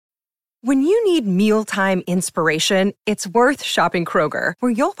When you need mealtime inspiration, it's worth shopping Kroger,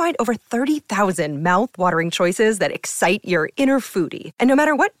 where you'll find over 30,000 mouth-watering choices that excite your inner foodie. And no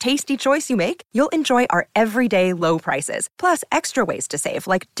matter what tasty choice you make, you'll enjoy our everyday low prices, plus extra ways to save,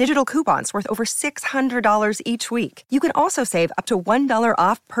 like digital coupons worth over $600 each week. You can also save up to $1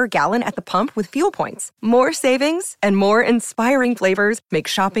 off per gallon at the pump with fuel points. More savings and more inspiring flavors make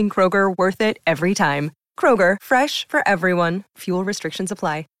shopping Kroger worth it every time. Kroger, fresh for everyone. Fuel restrictions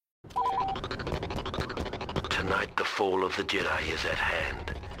apply. Tonight, the fall of the Jedi is at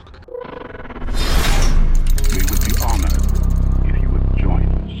hand. We would be honored if you would join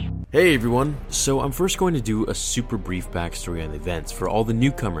us. Hey everyone, so I'm first going to do a super brief backstory on the events for all the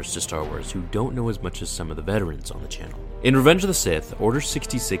newcomers to Star Wars who don't know as much as some of the veterans on the channel. In Revenge of the Sith, Order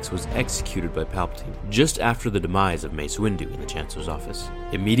 66 was executed by Palpatine just after the demise of Mace Windu in the Chancellor's office.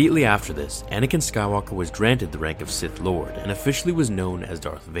 Immediately after this, Anakin Skywalker was granted the rank of Sith Lord and officially was known as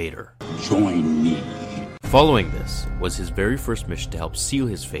Darth Vader. Join me. Following this was his very first mission to help seal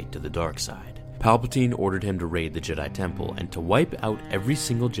his fate to the dark side. Palpatine ordered him to raid the Jedi Temple and to wipe out every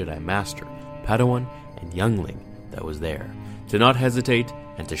single Jedi Master, Padawan, and youngling that was there, to not hesitate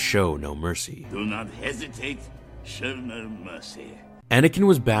and to show no mercy. Do not hesitate, show no mercy. Anakin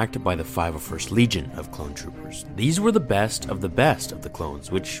was backed by the 501st Legion of clone troopers. These were the best of the clones,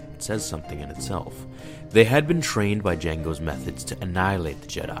 which says something in itself. They had been trained by Jango's methods to annihilate the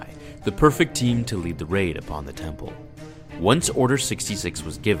Jedi, the perfect team to lead the raid upon the temple. Once Order 66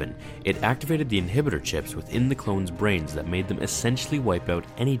 was given, it activated the inhibitor chips within the clones' brains that made them essentially wipe out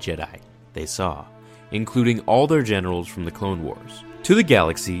any Jedi they saw, including all their generals from the Clone Wars. To the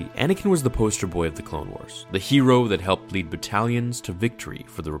galaxy, Anakin was the poster boy of the Clone Wars, the hero that helped lead battalions to victory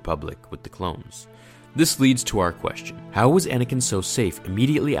for the Republic with the clones. This leads to our question. How was Anakin so safe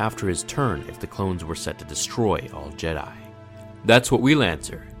immediately after his turn if the clones were set to destroy all Jedi? That's what we'll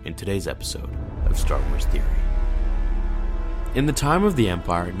answer in today's episode of Star Wars Theory. In the time of the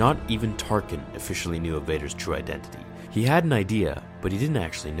Empire, not even Tarkin officially knew of Vader's true identity. He had an idea, but he didn't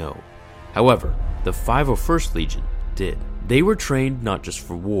actually know. However, the 501st Legion did. They were trained not just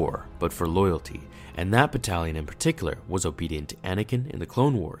for war, but for loyalty, and that battalion in particular was obedient to Anakin in the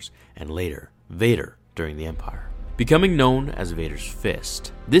Clone Wars, and later, Vader during the Empire. Becoming known as Vader's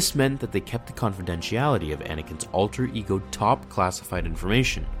Fist, this meant that they kept the confidentiality of Anakin's alter ego top classified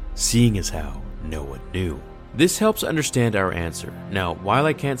information, seeing as how no one knew. This helps understand our answer. Now, while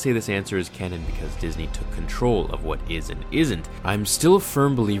I can't say this answer is canon because Disney took control of what is and isn't, I'm still a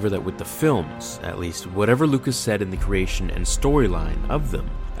firm believer that with the films, at least whatever Lucas said in the creation and storyline of them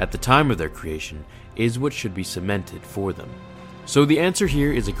at the time of their creation is what should be cemented for them. So the answer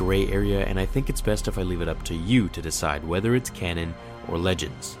here is a gray area, and I think it's best if I leave it up to you to decide whether it's canon or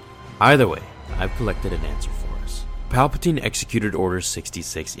legends. Either way, I've collected an answer for us. Palpatine executed Order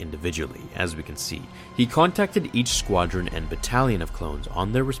 66 individually, as we can see. He contacted each squadron and battalion of clones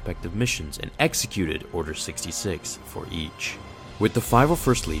on their respective missions and executed Order 66 for each. With the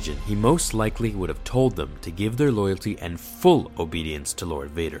 501st Legion, he most likely would have told them to give their loyalty and full obedience to Lord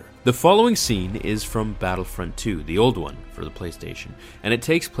Vader. The following scene is from Battlefront 2, the old one for the PlayStation, and it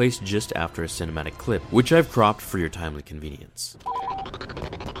takes place just after a cinematic clip, which I've cropped for your timely convenience.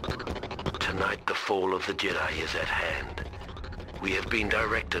 Tonight, the fall of the Jedi is at hand. We have been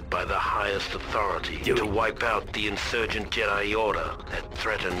directed by the highest authority to wipe out the insurgent Jedi Order that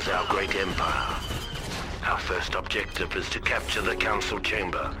threatens our great empire. Our first objective is to capture the Council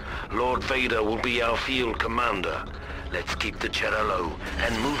Chamber. Lord Vader will be our field commander. Let's keep the Jedi low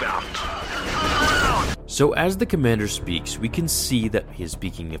and move out. So as the commander speaks, we can see that he is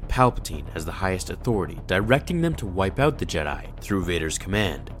speaking of Palpatine as the highest authority, directing them to wipe out the Jedi through Vader's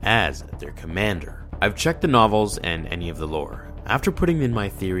command, as their commander. I've checked the novels and any of the lore. After putting in my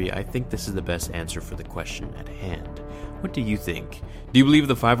theory, I think this is the best answer for the question at hand. What do you think? Do you believe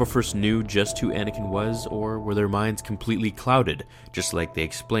the 501st knew just who Anakin was, or were their minds completely clouded, just like they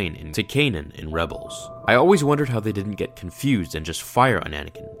explain in Kanan in Rebels? I always wondered how they didn't get confused and just fire on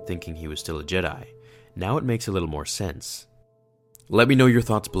Anakin, thinking he was still a Jedi. Now it makes a little more sense. Let me know your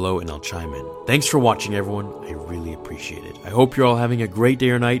thoughts below and I'll chime in. Thanks for watching, everyone. I really appreciate it. I hope you're all having a great day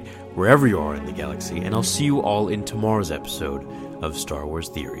or night, wherever you are in the galaxy, and I'll see you all in tomorrow's episode of Star Wars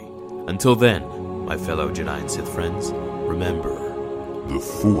Theory. Until then, my fellow Jedi and Sith friends, remember, the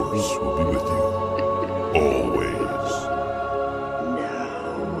Force will be with you, always.